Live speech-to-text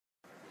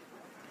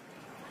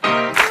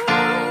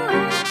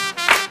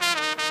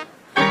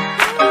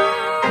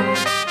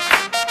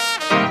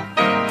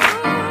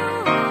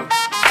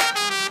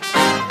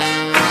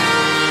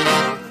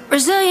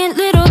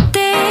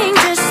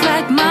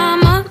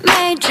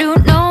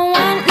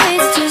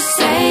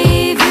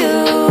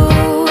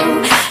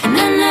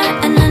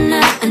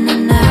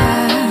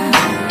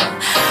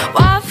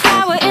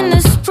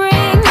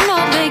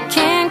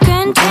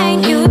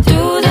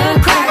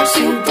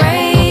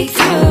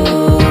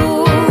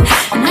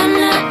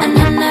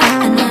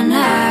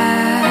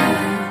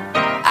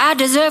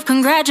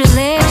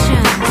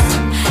Congratulations,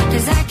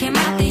 'cause I came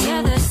out the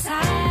other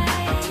side.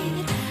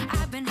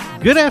 I've been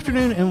having Good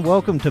afternoon and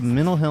welcome to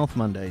Mental Health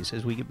Mondays.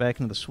 As we get back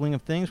into the swing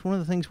of things, one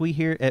of the things we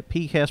here at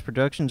PCAST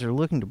Productions are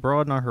looking to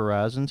broaden our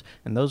horizons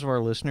and those of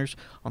our listeners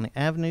on the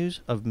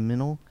avenues of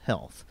mental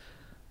health.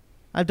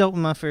 I've dealt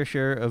with my fair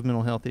share of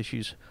mental health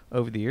issues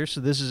over the years,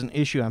 so this is an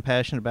issue I'm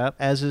passionate about,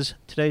 as is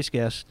today's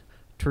guest,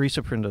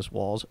 Teresa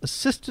Prendas-Walls,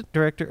 Assistant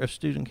Director of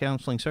Student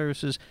Counseling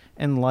Services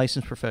and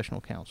Licensed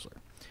Professional Counselor.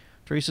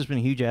 Teresa's been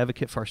a huge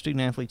advocate for our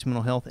student-athletes'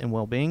 mental health and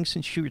well-being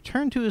since she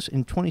returned to us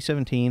in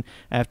 2017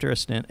 after a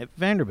stint at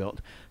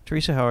Vanderbilt.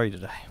 Teresa, how are you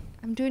today?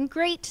 I'm doing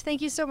great.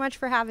 Thank you so much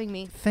for having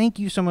me. Thank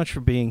you so much for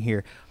being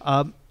here.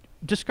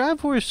 Describe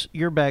for us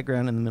your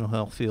background in the mental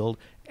health field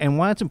and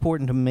why it's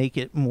important to make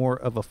it more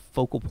of a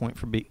focal point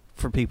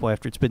for people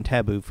after it's been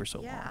taboo for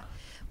so long.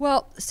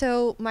 Well,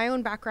 so my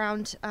own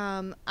background,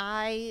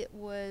 I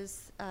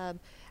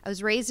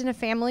was raised in a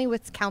family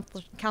with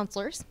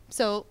counselors.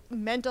 So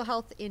mental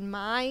health in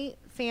my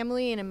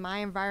family and in my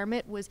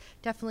environment was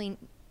definitely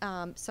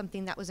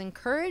something that was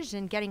encouraged,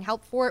 and getting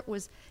help for it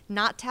was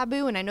not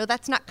taboo. And I know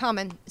that's not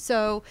common.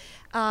 So,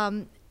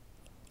 so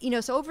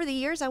over the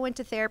years I went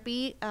to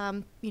therapy,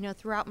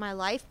 throughout my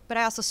life, but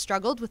I also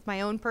struggled with my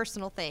own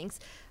personal things.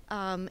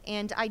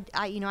 And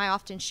I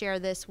often share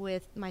this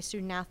with my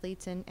student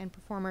athletes and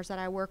performers that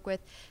I work with,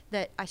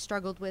 that I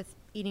struggled with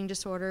eating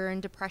disorder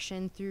and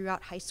depression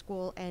throughout high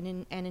school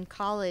and in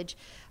college.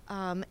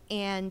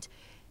 And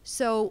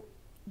so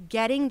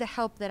getting the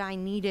help that I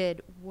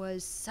needed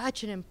was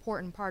such an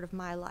important part of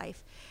my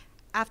life.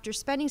 After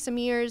spending some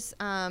years,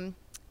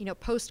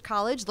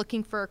 post-college,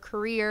 looking for a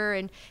career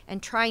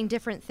and trying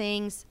different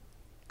things,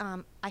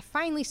 I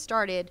finally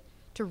started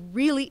to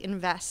really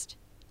invest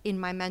in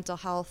my mental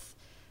health.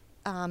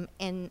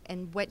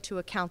 And went to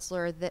a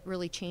counselor that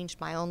really changed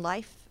my own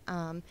life.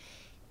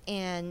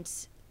 And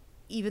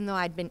even though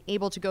I'd been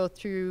able to go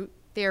through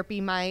therapy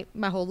my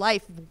whole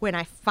life, when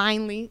I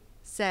finally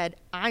said,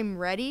 I'm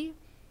ready,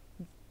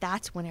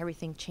 that's when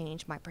everything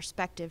changed. My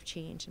perspective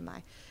changed.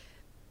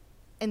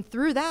 And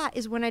through that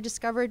is when I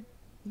discovered,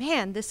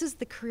 man, this is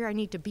the career I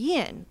need to be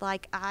in.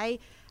 Like, I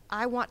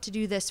want to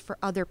do this for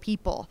other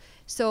people.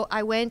 So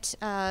I went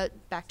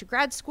back to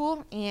grad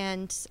school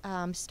and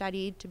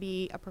studied to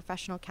be a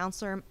professional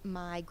counselor.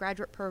 My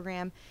graduate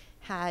program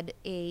had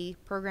a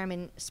program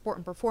in sport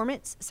and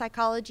performance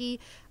psychology.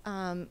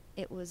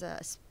 It was a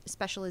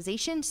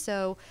specialization.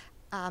 So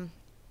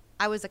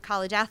I was a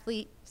college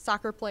athlete,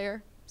 soccer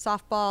player,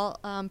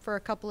 softball for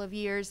a couple of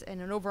years, and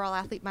an overall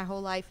athlete my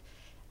whole life.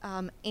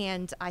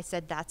 And I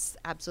said, that's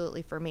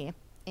absolutely for me.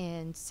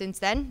 And since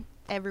then,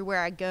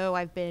 everywhere I go,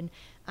 I've been,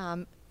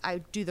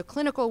 I do the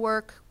clinical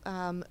work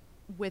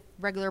with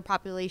regular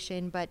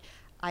population, but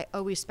I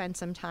always spend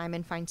some time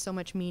and find so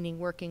much meaning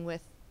working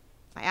with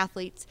my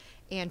athletes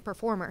and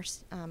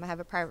performers. I have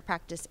a private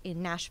practice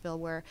in Nashville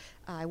where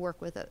I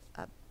work with a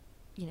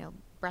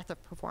breadth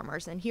of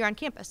performers, and here on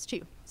campus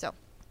too. So,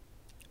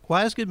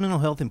 why is good mental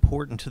health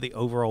important to the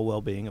overall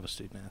well-being of a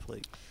student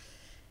athlete?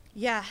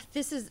 Yeah,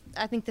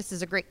 I think this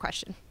is a great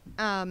question.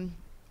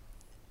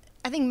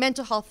 I think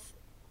mental health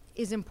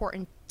is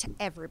important to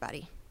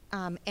everybody.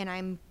 And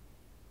I'm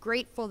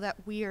grateful that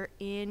we are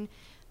in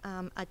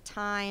a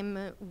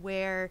time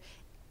where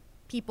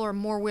people are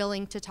more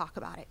willing to talk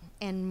about it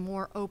and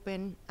more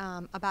open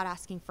about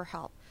asking for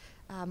help.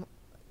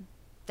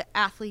 The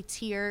athletes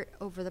here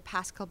over the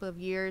past couple of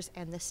years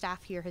and the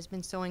staff here has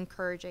been so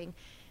encouraging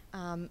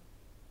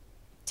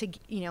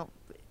to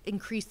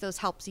increase those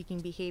help-seeking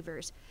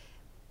behaviors.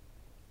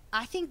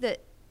 I think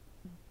that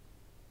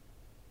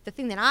the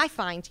thing that I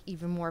find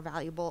even more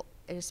valuable,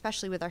 and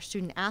especially with our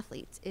student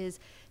athletes, is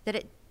that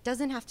it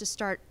doesn't have to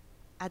start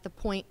at the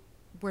point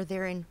where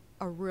they're in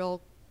a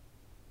real,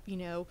 in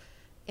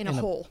a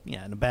hole.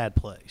 Yeah, in a bad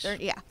place.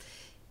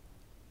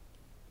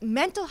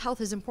 Mental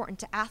health is important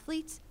to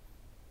athletes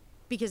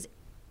because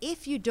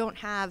if you don't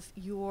have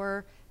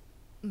your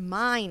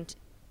mindset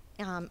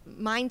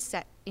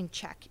in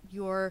check,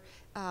 you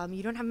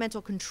don't have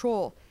mental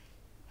control,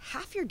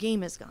 half your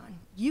game is gone.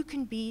 You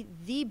can be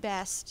the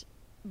best,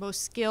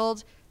 most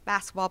skilled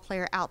basketball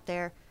player out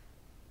there,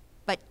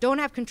 but don't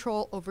have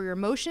control over your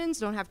emotions,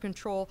 don't have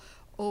control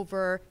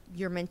over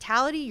your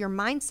mentality, your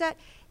mindset,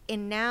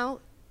 and now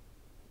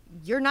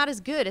you're not as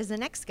good as the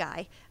next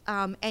guy,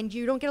 and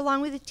you don't get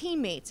along with the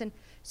teammates. And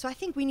so I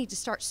think we need to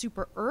start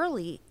super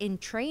early in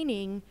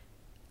training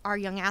our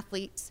young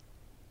athletes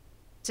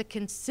to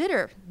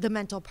consider the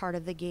mental part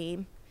of the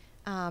game,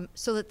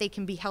 so that they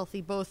can be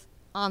healthy both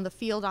on the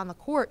field, on the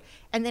court,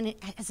 and then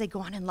as they go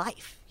on in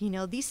life.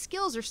 These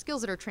skills are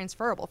skills that are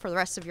transferable for the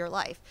rest of your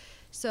life.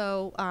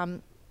 So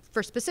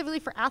specifically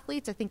for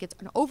athletes, I think it's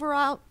an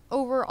overall,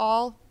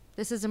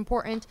 this is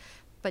important,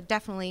 but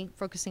definitely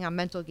focusing on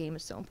mental game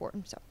is so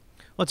important. So,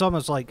 well, it's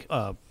almost like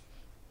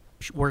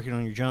working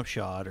on your jump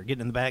shot or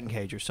getting in the batting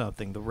cage or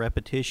something. The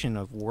repetition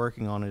of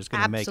working on it is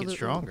going to make it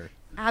stronger.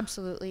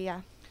 Absolutely,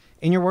 yeah.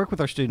 In your work with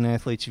our student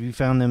athletes, have you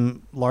found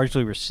them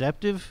largely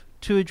receptive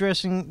to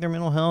addressing their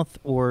mental health,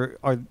 or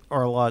are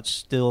a lot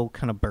still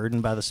kind of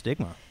burdened by the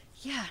stigma?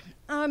 Yeah.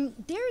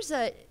 There's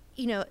a,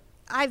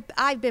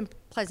 I've been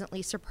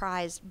pleasantly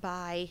surprised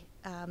by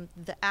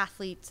the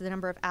athletes, the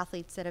number of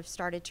athletes that have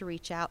started to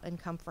reach out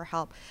and come for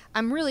help.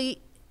 I'm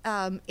really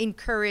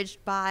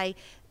encouraged by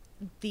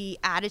the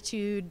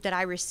attitude that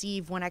I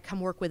receive when I come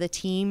work with a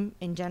team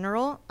in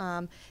general,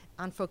 on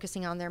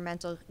focusing on their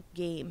mental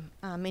game.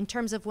 In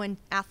terms of when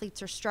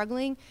athletes are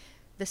struggling,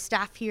 the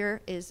staff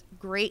here is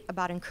great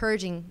about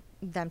encouraging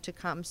them to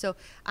come. So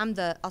I'm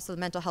also the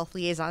mental health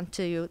liaison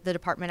to the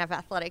Department of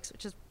Athletics,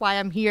 which is why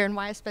I'm here and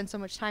why I spend so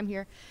much time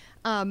here.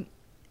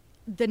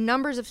 The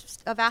numbers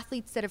of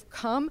athletes that have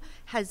come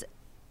has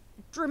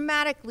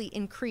dramatically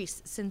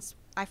increased since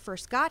I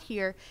first got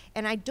here,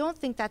 and I don't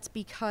think that's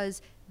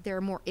because there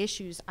are more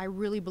issues. I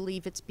really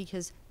believe it's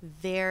because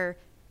they're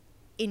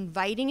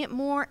inviting it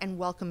more and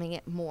welcoming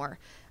it more.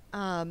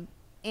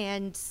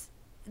 And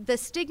the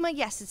stigma,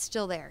 yes, it's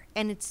still there.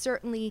 And it's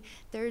certainly,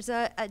 there's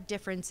a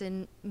difference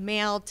in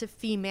male to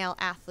female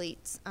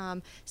athletes.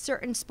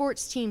 Certain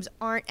sports teams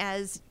aren't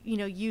as,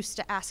 used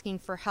to asking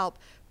for help,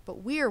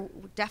 but we're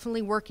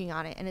definitely working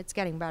on it, and it's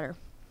getting better.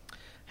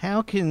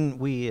 How can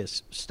we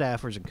as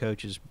staffers and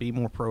coaches be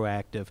more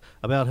proactive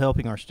about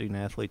helping our student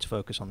athletes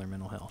focus on their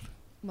mental health?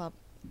 Well,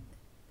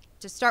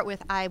 to start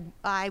with, I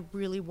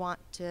really want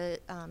to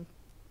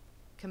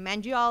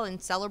commend you all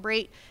and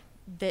celebrate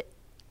that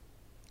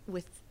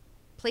with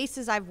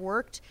places I've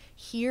worked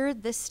here,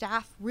 this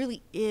staff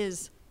really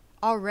is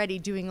already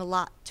doing a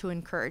lot to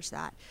encourage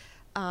that.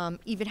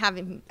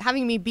 Even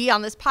having me be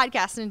on this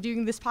podcast and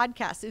doing this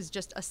podcast is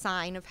just a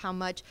sign of how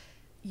much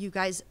you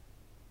guys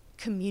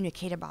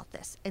communicate about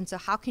this. And so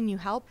how can you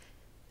help?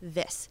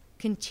 This,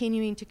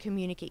 continuing to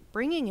communicate,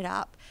 bringing it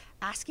up,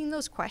 asking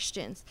those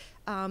questions,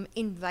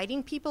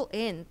 inviting people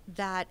in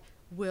that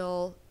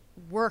will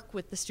work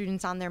with the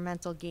students on their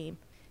mental game,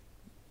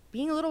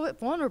 being a little bit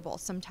vulnerable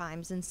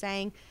sometimes and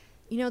saying,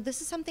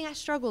 this is something I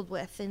struggled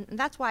with. And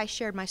that's why I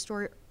shared my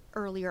story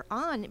earlier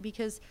on,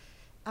 because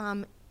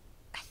I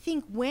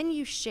think when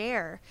you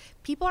share,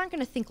 people aren't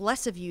going to think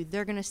less of you.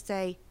 They're going to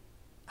say,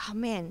 oh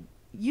man,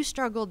 you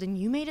struggled and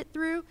you made it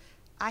through.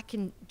 I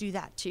can do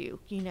that too,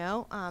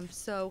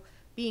 So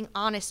being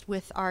honest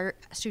with our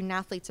student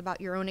athletes about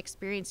your own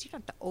experience, you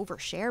don't have to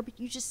overshare, but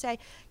you just say,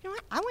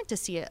 what, I went to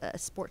see a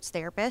sports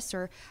therapist,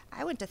 or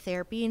I went to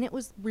therapy and it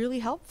was really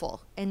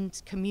helpful.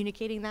 And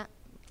communicating that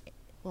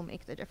will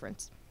make the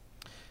difference.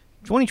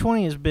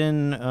 2020 has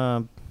been,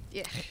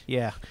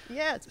 Yeah,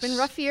 it's been a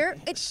rough year.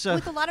 It's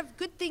with a lot of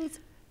good things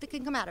that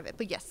can come out of it,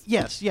 but yes.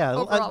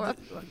 Overall rough.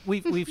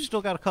 We've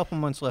still got a couple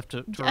months left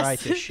to write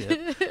this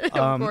ship.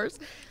 Of course.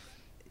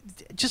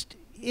 Just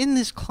in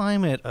this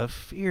climate of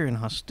fear and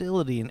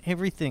hostility and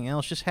everything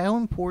else, just how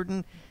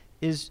important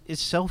is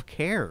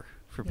self-care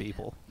for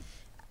people?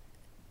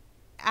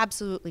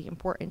 Absolutely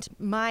important.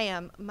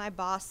 My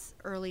boss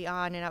early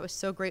on, and I was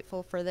so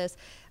grateful for this,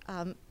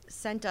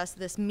 sent us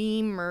this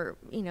meme or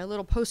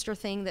little poster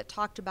thing that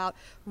talked about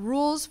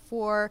rules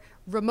for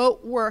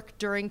remote work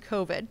during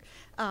COVID,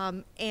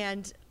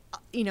 and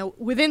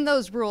within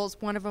those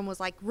rules, one of them was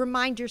like,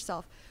 remind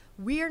yourself,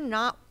 we're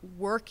not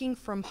working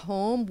from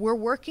home. We're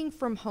working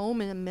from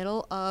home in the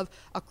middle of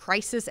a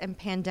crisis and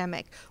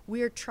pandemic.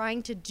 We're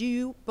trying to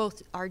do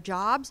both our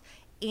jobs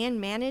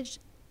and manage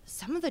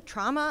some of the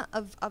trauma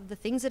of the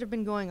things that have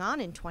been going on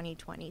in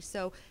 2020.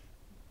 So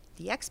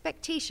the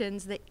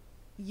expectations that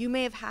you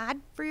may have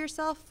had for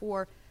yourself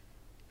for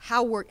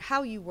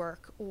how you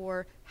work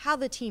or how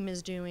the team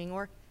is doing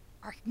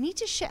need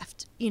to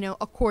shift,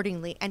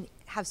 accordingly, and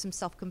have some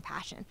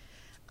self-compassion.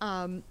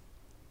 So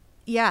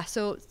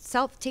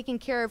taking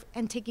care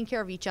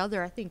of each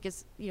other, I think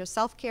is,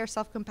 self-care,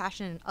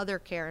 self-compassion, and other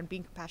care, and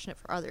being compassionate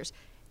for others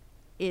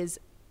is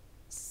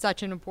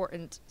such an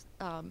important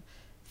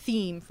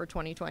theme for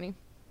 2020.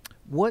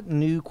 What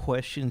new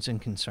questions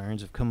and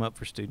concerns have come up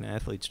for student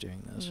athletes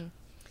during this? Mm-hmm.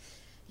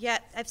 Yeah,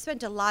 I've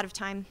spent a lot of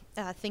time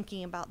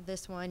thinking about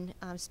this one,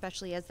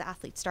 especially as the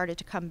athletes started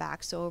to come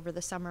back. So over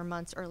the summer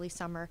months, early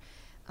summer,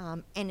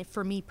 and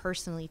for me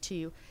personally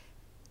too.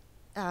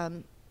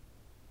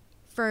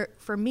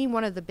 For me,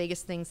 one of the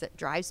biggest things that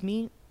drives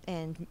me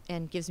and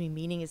gives me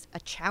meaning is a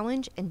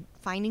challenge and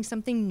finding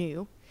something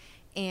new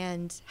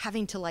and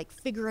having to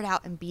figure it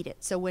out and beat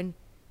it. So when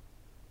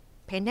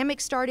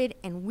pandemic started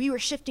and we were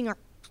shifting our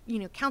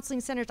counseling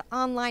center to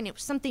online, it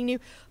was something new,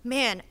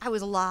 man, I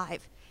was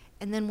alive.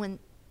 And then when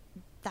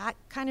that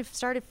kind of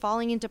started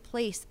falling into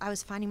place, I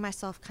was finding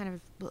myself kind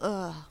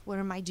of, what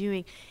am I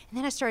doing? And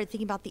then I started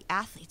thinking about the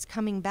athletes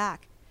coming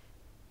back.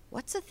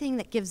 What's the thing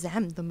that gives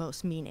them the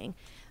most meaning?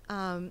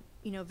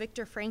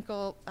 Viktor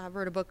Frankl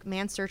wrote a book,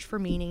 Man's Search for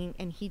Meaning,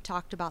 and he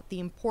talked about the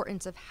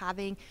importance of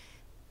having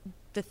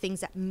the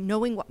things that,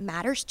 knowing what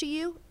matters to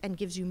you and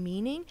gives you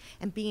meaning,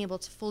 and being able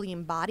to fully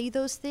embody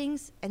those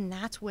things. And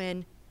that's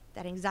when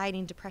that anxiety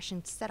and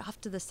depression set off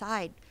to the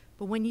side.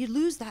 But when you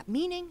lose that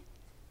meaning,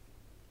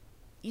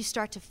 you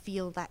start to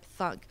feel that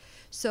thunk.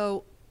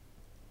 So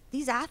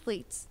these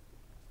athletes,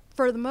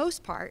 for the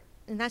most part,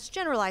 and that's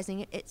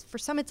generalizing it, for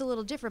some it's a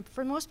little different, but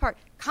for the most part,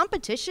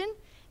 competition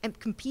and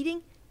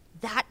competing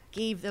that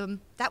gave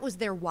them, that was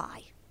their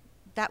why.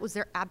 That was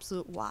their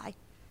absolute why.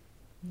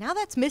 Now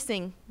that's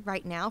missing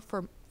right now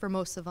for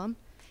most of them.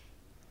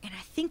 And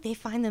I think they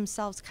find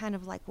themselves kind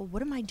of like, well,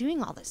 what am I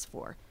doing all this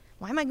for?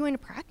 Why am I going to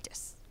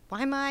practice?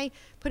 Why am I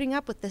putting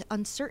up with the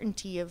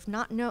uncertainty of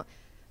not know?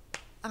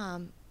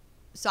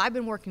 So I've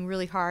been working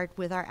really hard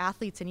with our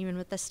athletes and even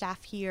with the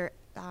staff here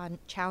on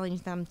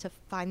challenge them to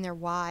find their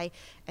why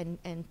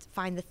and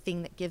find the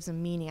thing that gives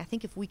them meaning. I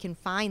think if we can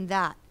find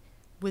that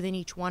within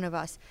each one of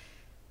us,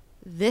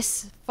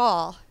 this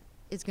fall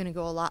is going to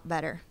go a lot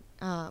better.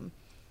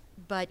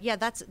 But yeah,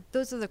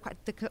 those are the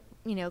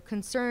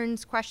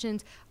concerns,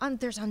 questions.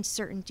 There's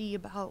uncertainty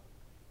about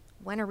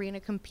when are we going to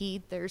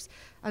compete. There's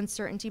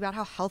uncertainty about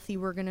how healthy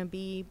we're going to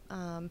be.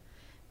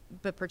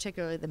 But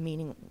particularly the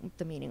meaning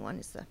one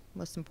is the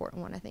most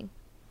important one, I think.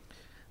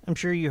 I'm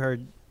sure you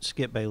heard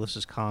Skip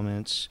Bayless's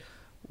comments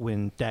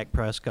when Dak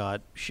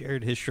Prescott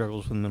shared his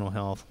struggles with mental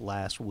health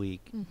last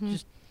week. Mm-hmm.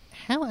 Just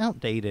how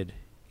outdated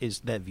is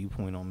that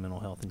viewpoint on mental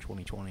health in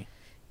 2020?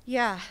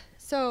 Yeah.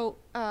 So,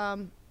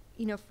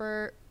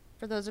 for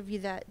those of you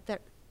that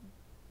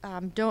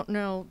don't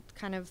know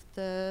kind of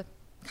the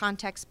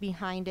context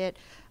behind it,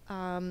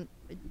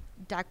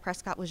 Dak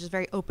Prescott was just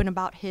very open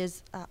about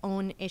his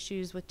own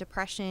issues with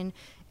depression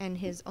and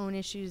his own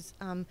issues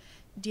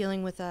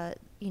dealing with a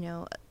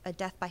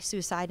death by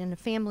suicide in a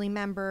family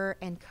member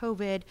and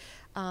COVID,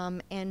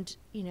 and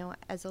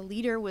as a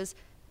leader was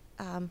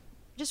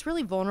just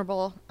really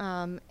vulnerable.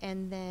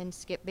 And then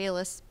Skip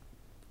Bayless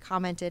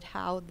commented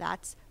how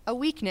that's a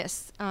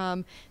weakness,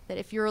 that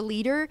if you're a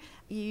leader,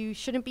 you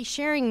shouldn't be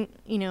sharing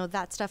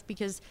that stuff,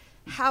 because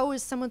how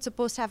is someone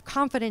supposed to have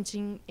confidence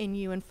in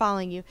you and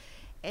following you?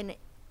 And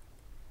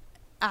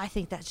I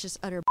think that's just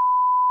utter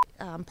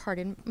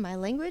pardon my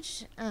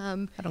language.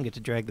 I don't get to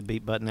drag the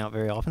beat button out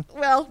very often.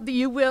 Well,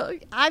 you will.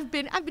 I've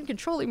been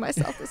controlling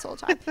myself this whole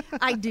time.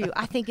 I do.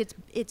 I think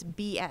it's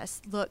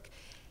BS. Look,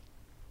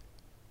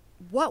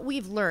 what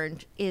we've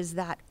learned is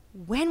that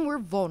when we're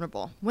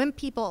vulnerable, when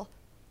people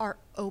are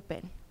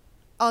open,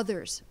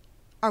 others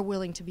are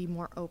willing to be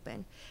more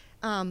open.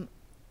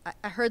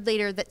 I heard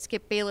later that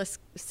Skip Bayless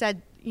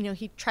said,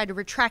 he tried to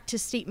retract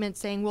his statement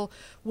saying, well,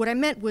 what I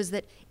meant was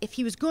that if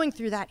he was going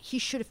through that, he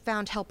should have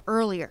found help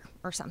earlier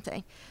or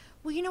something.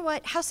 Well, you know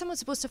what? How's someone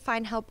supposed to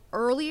find help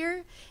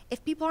earlier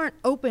if people aren't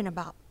open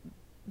about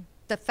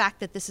the fact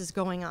that this is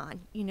going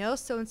on,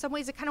 So in some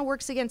ways it kind of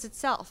works against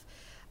itself.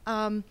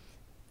 Above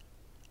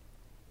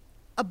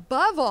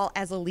all,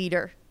 as a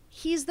leader,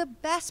 he's the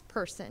best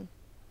person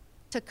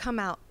to come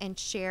out and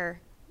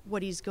share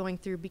what he's going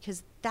through,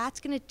 because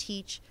that's going to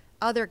teach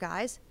other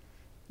guys,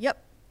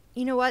 yep,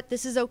 you know what,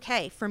 this is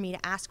okay for me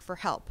to ask for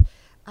help.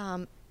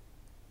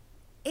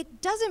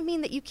 It doesn't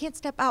mean that you can't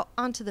step out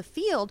onto the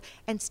field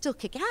and still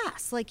kick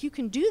ass. Like, you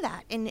can do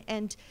that,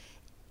 and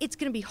it's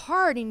going to be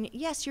hard, and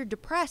yes, you're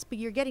depressed, but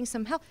you're getting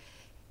some help.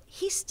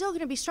 He's still going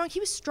to be strong. He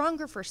was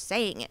stronger for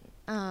saying it,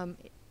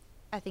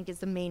 I think, is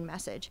the main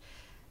message.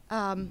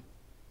 The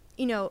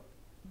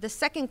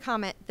second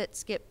comment that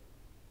Skip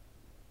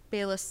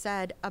Bayless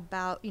said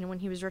about, when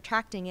he was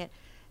retracting it,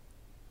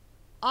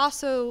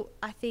 also,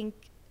 I think,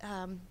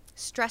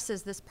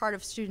 stresses this part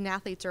of student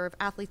athletes, or of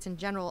athletes in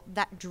general,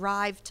 that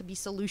drive to be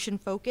solution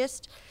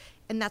focused.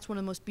 And that's one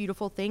of the most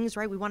beautiful things,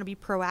 right? We want to be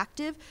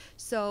proactive.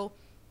 So,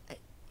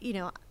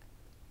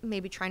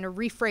 maybe trying to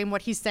reframe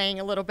what he's saying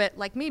a little bit,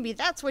 like maybe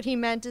that's what he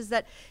meant, is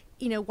that,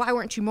 why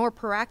weren't you more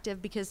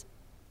proactive? Because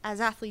as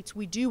athletes,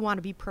 we do want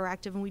to be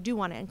proactive and we do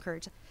want to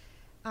encourage.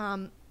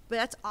 But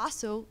that's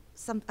also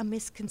a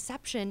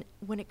misconception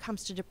when it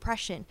comes to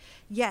depression.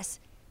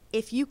 Yes,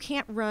 if you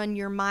can't run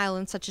your mile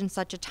in such and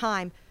such a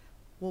time,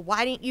 well,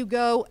 why didn't you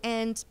go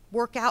and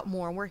work out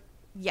more?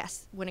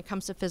 Yes, when it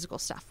comes to physical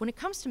stuff. When it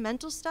comes to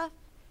mental stuff,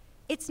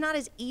 it's not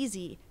as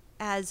easy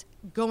as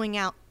going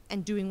out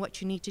and doing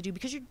what you need to do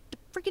because you're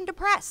freaking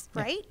depressed,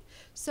 right? Yeah.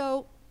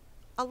 So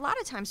a lot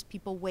of times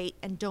people wait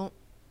and don't.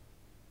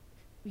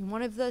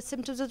 One of the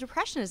symptoms of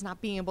depression is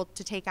not being able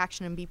to take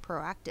action and be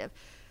proactive.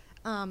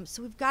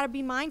 So we've got to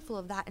be mindful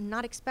of that and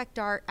not expect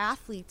our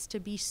athletes to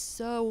be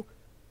so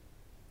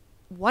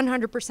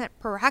 100%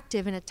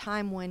 proactive in a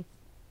time when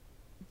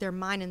their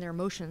mind and their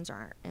emotions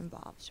aren't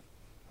involved.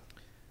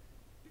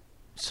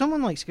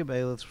 Someone like Skip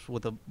Bayless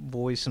with a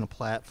voice and a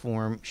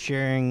platform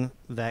sharing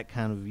that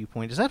kind of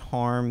viewpoint, does that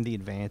harm the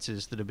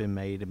advances that have been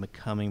made in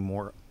becoming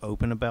more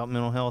open about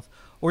mental health?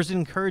 Or is it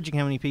encouraging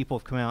how many people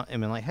have come out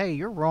and been like, hey,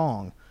 you're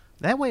wrong?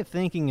 That way of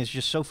thinking is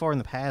just so far in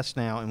the past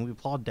now, and we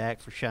applaud Dak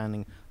for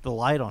shining the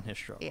light on his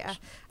struggles. Yeah,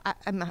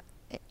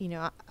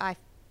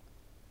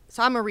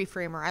 So I'm a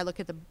reframer. I look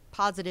at the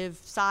positive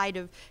side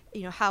of,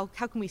 how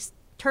can we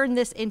turn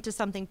this into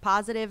something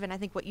positive? And I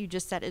think what you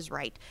just said is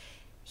right.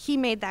 He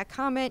made that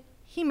comment.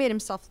 He made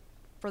himself,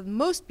 for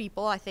most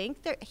people, I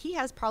think, he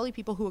has probably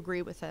people who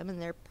agree with him,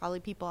 and there are probably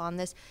people on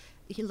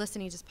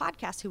listening to this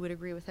podcast who would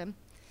agree with him.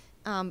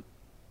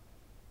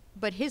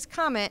 But his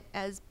comment,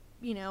 as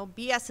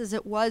BS as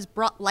it was,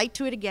 brought light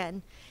to it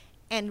again.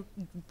 and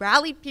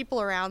rallied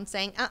people around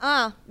saying,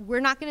 we're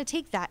not going to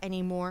take that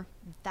anymore.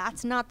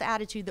 That's not the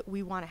attitude that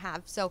we want to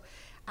have. So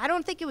I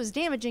don't think it was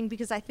damaging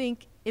because I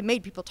think it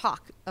made people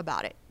talk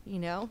about it, you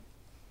know?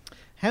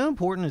 How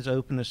important is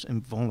openness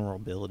and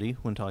vulnerability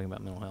when talking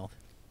about mental health?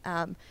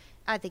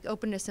 I think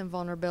openness and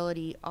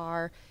vulnerability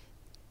are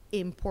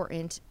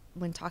important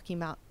when talking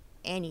about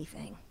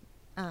anything.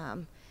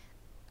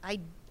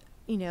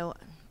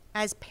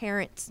 As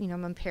parents,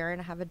 I'm a parent,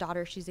 I have a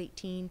daughter, she's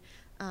 18.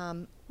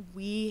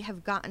 We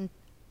have gotten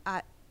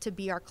to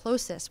be our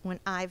closest when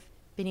I've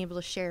been able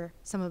to share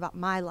some about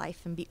my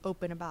life and be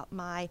open about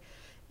my,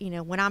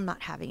 when I'm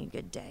not having a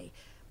good day.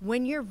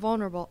 When you're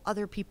vulnerable,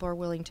 other people are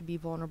willing to be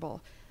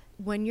vulnerable.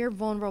 When you're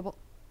vulnerable,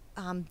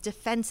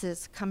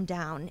 defenses come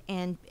down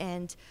and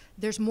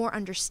there's more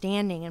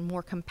understanding and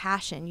more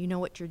compassion. You know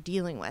what you're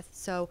dealing with.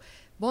 So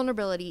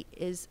vulnerability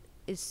is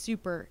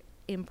super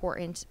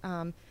important.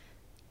 And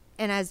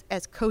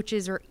as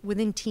coaches or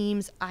within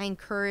teams, I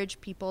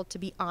encourage people to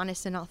be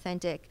honest and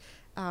authentic.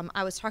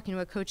 I was talking to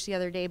a coach the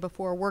other day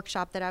before a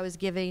workshop that I was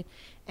giving,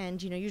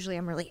 and usually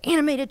I'm really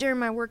animated during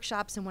my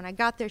workshops, and when I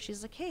got there,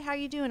 she's like, "Hey, how are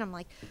you doing?" I'm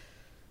like,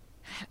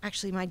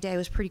 "Actually, my day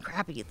was pretty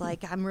crappy.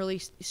 Like, I'm really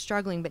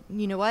struggling, but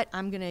you know what?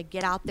 I'm gonna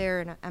get out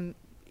there, and I'm,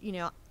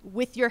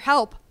 with your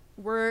help,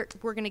 we're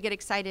gonna get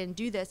excited and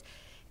do this."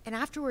 And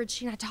afterwards,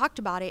 she and I talked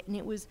about it, and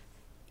it was,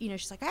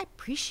 she's like, "I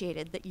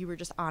appreciated that you were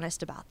just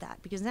honest about that,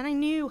 because then I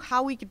knew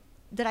how we could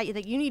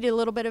that you needed a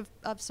little bit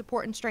of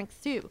support and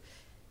strength too."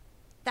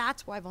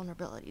 That's why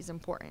vulnerability is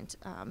important.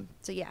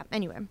 So yeah.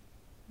 Anyway,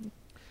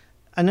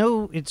 I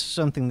know it's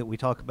something that we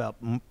talk about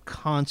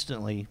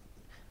constantly,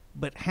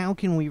 but how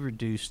can we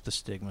reduce the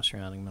stigma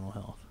surrounding mental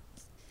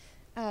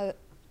health?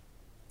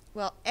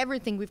 Well,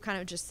 everything we've kind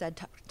of just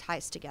said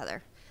ties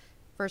together.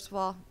 First of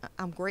all,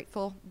 I'm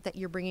grateful that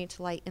you're bringing it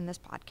to light in this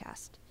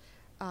podcast.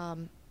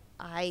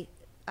 I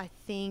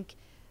think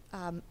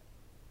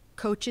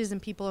coaches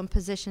and people in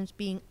positions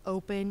being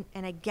open,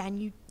 and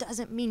again,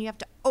 doesn't mean you have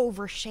to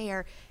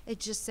overshare.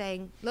 It's just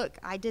saying, look,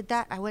 I did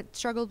that. I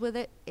struggled with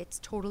it. It's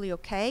totally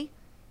okay.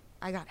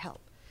 I got help.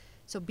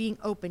 So being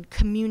open,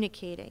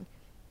 communicating,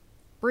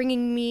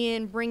 bringing me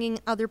in, bringing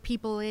other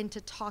people in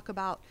to talk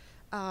about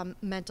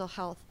mental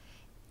health.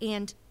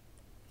 And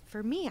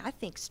for me, I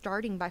think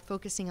starting by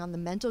focusing on the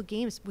mental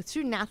games with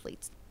student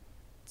athletes,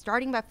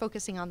 starting by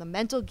focusing on the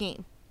mental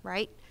game,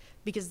 right?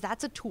 Because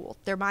that's a tool.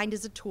 Their mind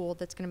is a tool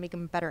that's going to make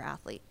them a better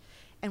athlete.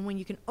 And when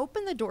you can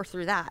open the door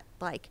through that,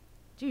 like,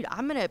 dude,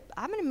 I'm gonna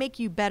make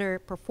you a better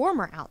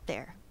performer out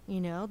there.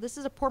 This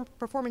is a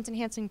performance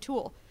enhancing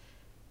tool.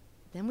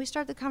 Then we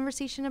start the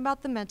conversation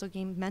about the mental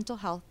game, mental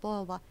health,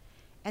 blah, blah, blah.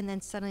 And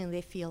then suddenly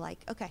they feel like,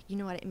 okay, you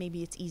know what,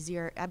 maybe it's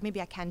easier.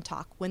 Maybe I can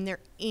talk when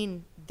they're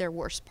in their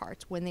worst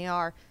parts, when they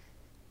are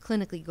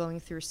clinically going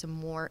through some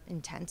more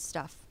intense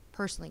stuff,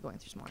 personally going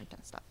through some more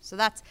intense stuff. So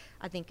that's,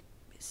 I think,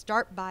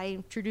 start by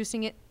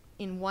introducing it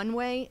in one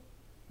way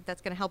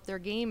that's going to help their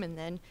game, and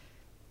then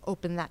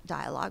open that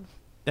dialogue.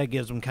 That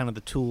gives them kind of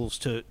the tools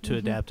to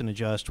adapt and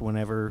adjust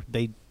whenever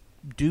they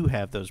do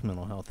have those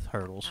mental health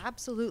hurdles.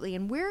 Absolutely.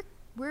 And we're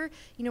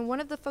one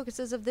of the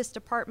focuses of this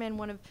department,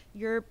 one of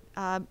your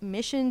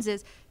missions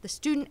is the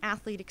student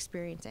athlete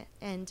experience,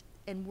 and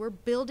we're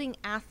building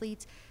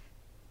athletes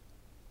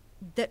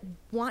that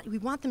we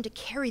want them to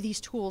carry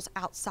these tools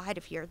outside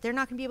of here. They're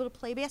not going to be able to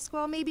play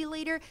basketball maybe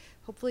later.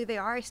 Hopefully they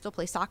are. I still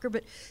play soccer,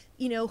 but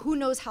who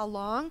knows how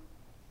long.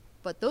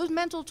 But those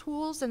mental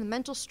tools and the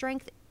mental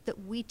strength that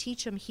we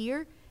teach them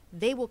here,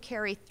 they will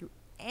carry through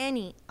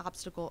any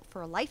obstacle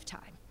for a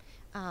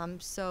lifetime.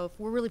 So if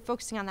we're really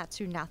focusing on that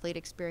student athlete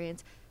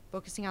experience,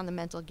 focusing on the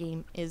mental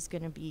game is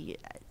going to be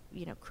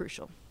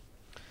crucial.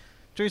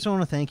 Teresa, I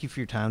want to thank you for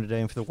your time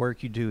today and for the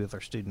work you do with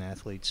our student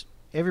athletes.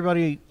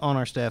 Everybody on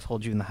our staff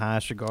holds you in the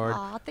highest regard.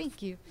 Aw,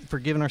 thank you. For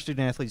giving our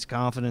student athletes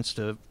confidence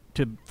to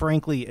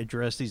frankly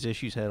address these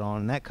issues head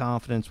on, and that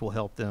confidence will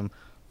help them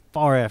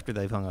far after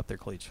they've hung up their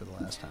cleats for the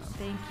last time.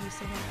 Thank you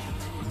so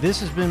much. This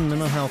has been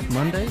Mental Health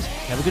Mondays.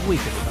 Have a good week,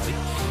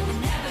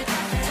 everybody.